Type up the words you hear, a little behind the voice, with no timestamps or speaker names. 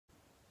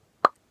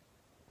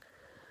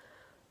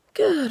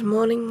Good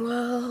morning,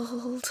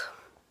 world.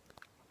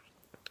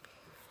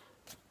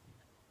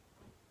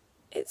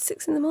 It's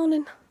 6 in the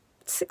morning.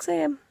 It's 6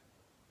 AM.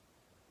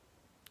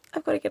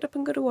 I've got to get up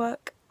and go to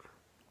work.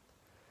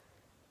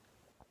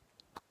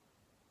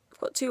 I've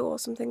got two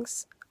awesome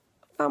things.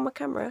 I found my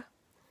camera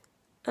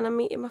and I'm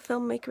meeting my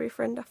filmmakery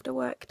friend after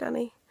work,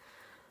 Danny.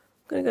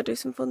 I'm going to go do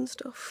some fun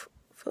stuff.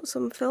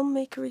 Some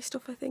filmmakery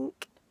stuff, I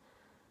think.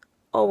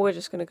 Or we're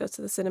just going to go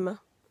to the cinema,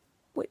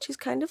 which is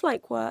kind of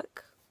like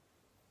work.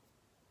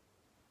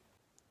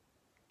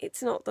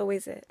 It's not though,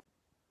 is it?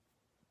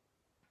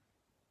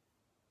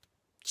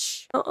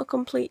 Shh. Not a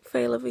complete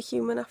fail of a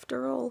human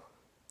after all.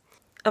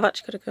 I've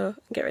actually got to go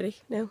and get ready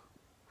now.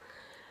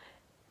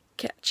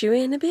 Catch you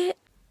in a bit.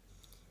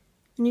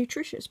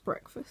 Nutritious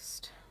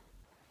breakfast.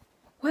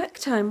 Work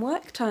time,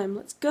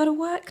 let's go to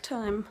work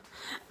time.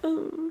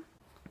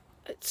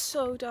 It's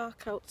so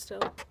dark out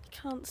still. You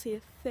can't see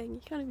a thing,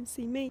 you can't even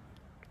see me.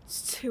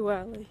 It's too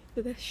early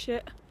for this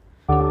shit.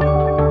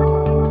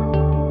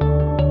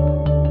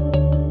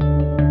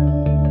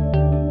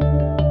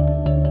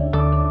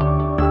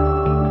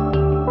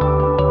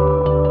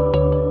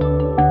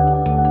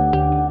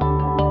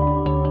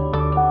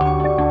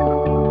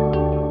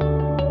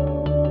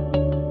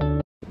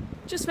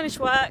 Just finished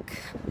work,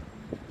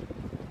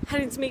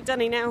 heading to meet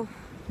Danny now.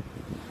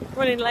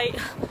 Running late,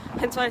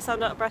 hence why I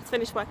sound out of breath.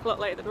 Finished work a lot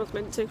later than I was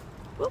meant to.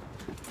 Whoop.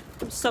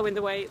 I'm so in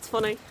the way, it's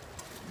funny.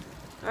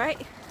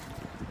 Alright,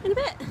 in a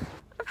bit.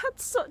 I've had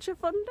such a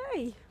fun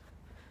day.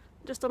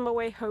 Just on my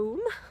way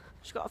home,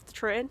 just got off the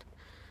train.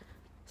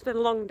 It's been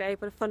a long day,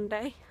 but a fun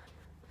day.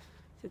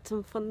 Did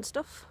some fun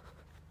stuff.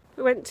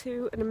 We went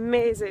to an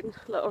amazing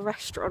little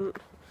restaurant,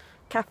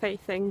 cafe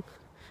thing,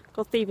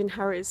 called Thieving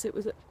Harry's. It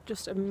was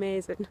just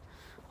amazing.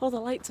 All the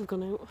lights have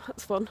gone out,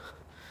 that's fun.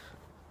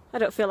 I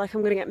don't feel like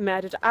I'm going to get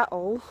murdered at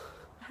all.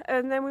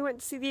 And then we went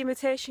to see The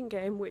Imitation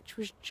Game, which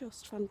was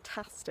just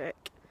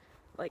fantastic.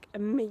 Like,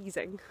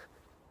 amazing.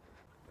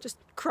 Just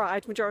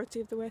cried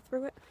majority of the way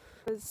through it.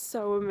 It was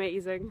so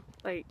amazing.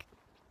 Like,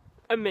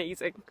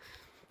 amazing.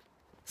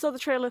 Saw the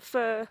trailer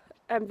for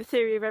The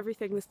Theory of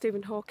Everything, the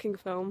Stephen Hawking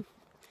film.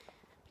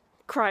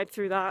 Cried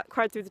through that,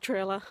 cried through the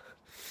trailer.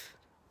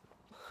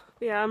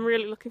 But yeah, I'm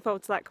really looking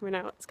forward to that coming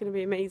out. It's going to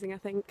be amazing, I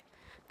think.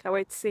 Can't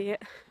wait to see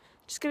it.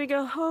 Just gonna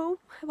go home,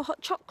 have a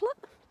hot chocolate,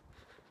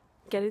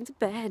 get into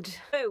bed.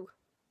 Oh,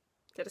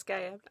 did I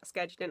scare you? I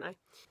scared you, didn't I?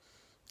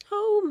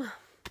 Home.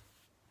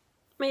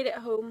 Made it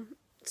home.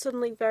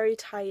 Suddenly very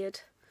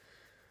tired.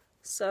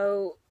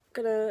 So,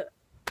 gonna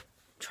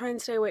try and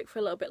stay awake for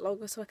a little bit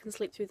longer so I can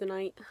sleep through the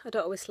night. I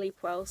don't always sleep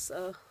well,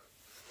 so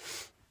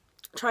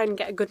try and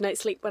get a good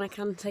night's sleep when I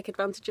can, take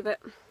advantage of it.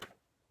 Do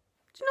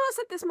you know what I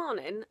said this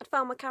morning? I'd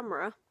found my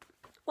camera.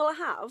 Well, I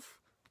have.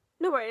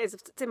 Know where it is,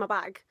 it's in my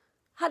bag.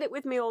 Had it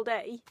with me all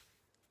day.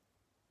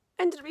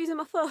 Ended up using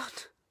my phone.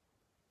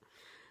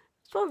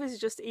 It's probably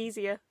just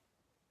easier.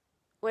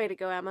 Way to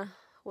go, Emma.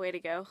 Way to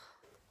go.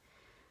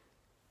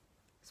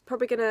 So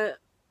probably gonna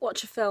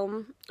watch a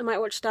film. I might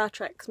watch Star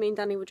Trek, because me and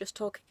Danny were just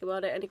talking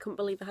about it and he couldn't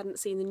believe I hadn't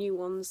seen the new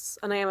ones.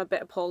 And I am a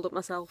bit appalled at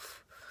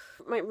myself.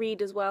 Might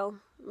read as well.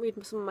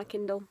 Read some of my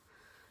Kindle.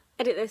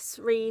 Edit this,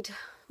 read,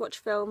 watch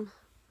film,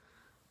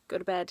 go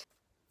to bed.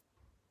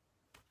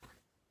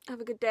 Have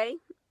a good day.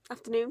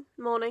 Afternoon,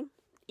 morning,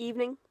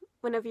 evening,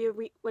 whenever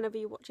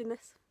you're watching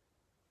this.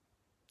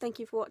 Thank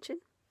you for watching.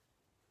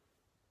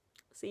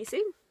 See you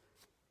soon.